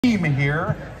team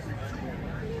here.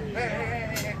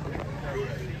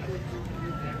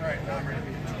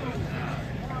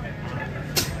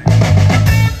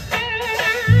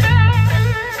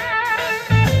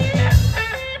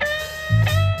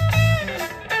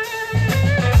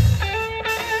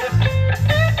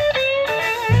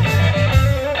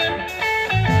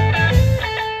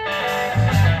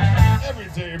 Every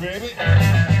day, baby,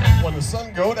 when the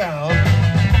sun go down,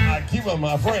 I keep up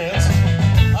my friends.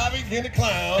 I begin to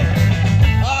clown.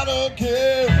 I don't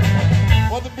care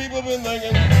what the people been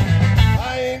thinking.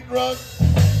 I ain't drunk.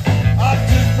 I've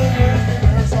just been drinking.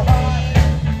 You're so high.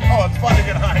 Oh, it's fun to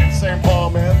get high in St.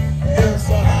 Paul, man. You're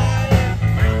so high.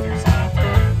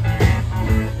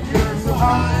 You're so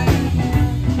high.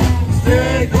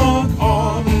 Stay drunk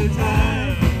all the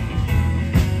time.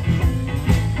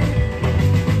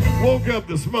 Woke up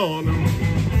this morning,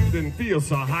 didn't feel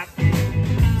so hot,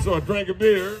 so I drank a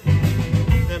beer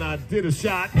and I did a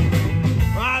shot.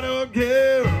 I don't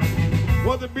care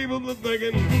what the people are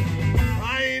thinking.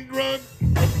 I ain't drunk.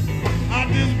 I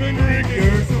just been drinking.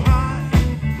 You're so high.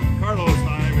 Carlos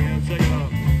high, man. Check it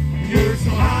out. You're so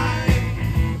high.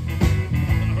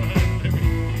 All right, baby.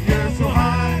 You're so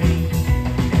high.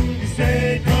 You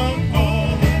stay drunk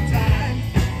all the time.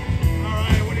 All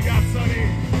right, what do you got, Sonny?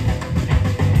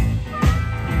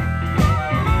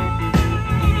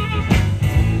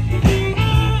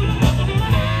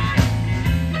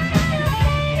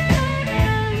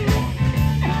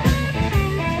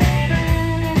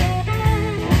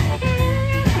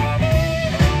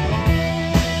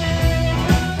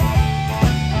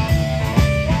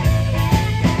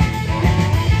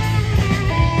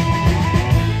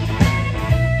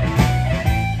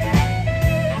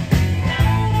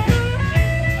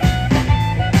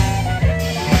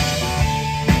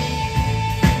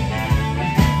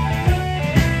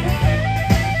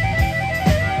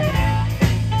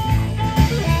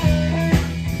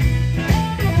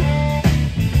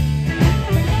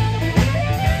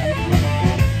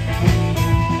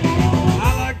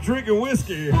 Drinking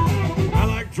whiskey, I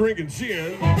like drinking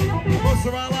gin. Most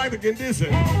of all, I like the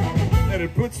condition that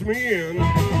it puts me in.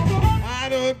 I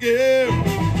don't care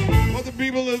what the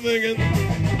people are thinking.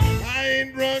 I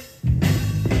ain't drunk.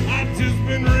 I've just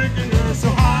been drinking. You're so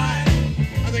high.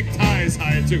 I think Ty is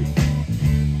high too.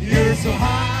 You're so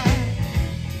high.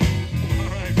 All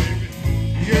right, baby.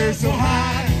 You're so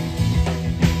high.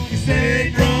 You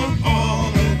stay drunk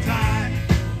all the time.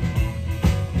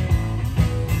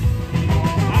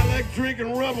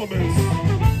 Drinking Rubblemans,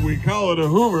 we call it a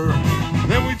Hoover.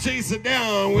 Then we chase it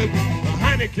down with the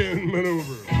Heineken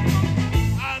maneuver.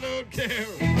 I don't care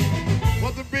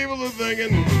what the people are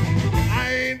thinking. I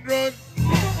ain't drunk.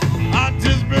 I've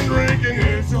just been drinking.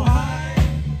 You're so high.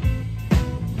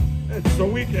 It's the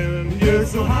weekend. You're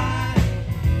so high.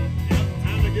 Yep,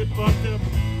 time to get fucked up.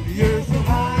 You're so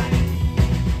high.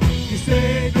 You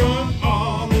stay drunk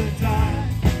all the time.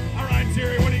 All right,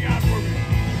 Terry, what do you got for me?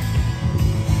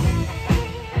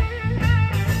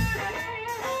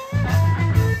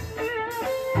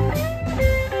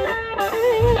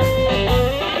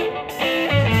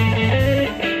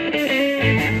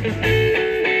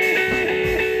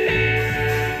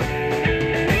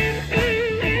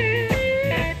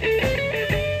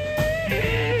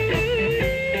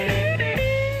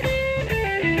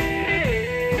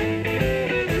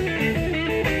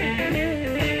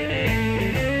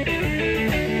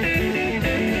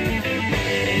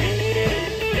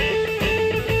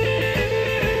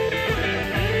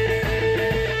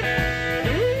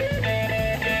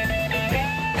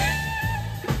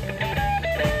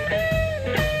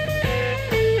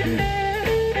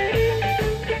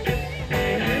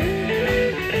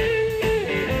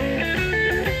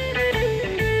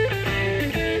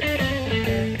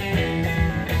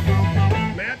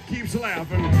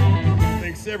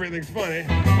 Thinks everything's funny.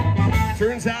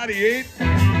 Turns out he ate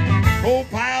a whole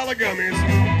pile of gummies.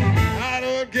 I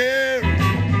don't care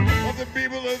what the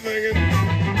people are thinking.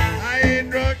 I ain't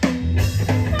drunk.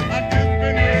 I've just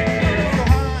been drinking. You're so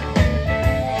high.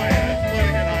 Oh yeah, it's funny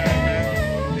to get high, man.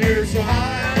 You're so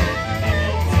high.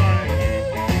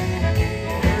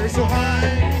 You're so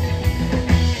high.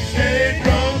 Stay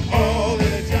drunk all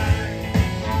the time.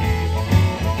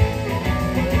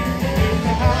 You're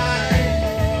so high.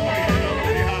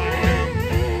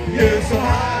 You're so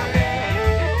high.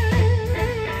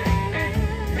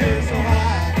 You're so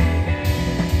high.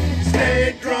 Stay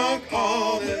drunk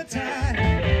all the time.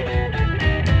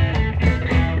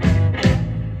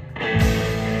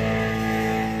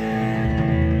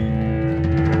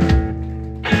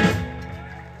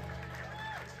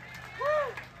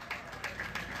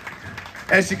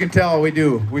 As you can tell, we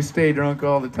do. We stay drunk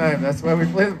all the time. That's why we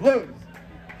play the blues.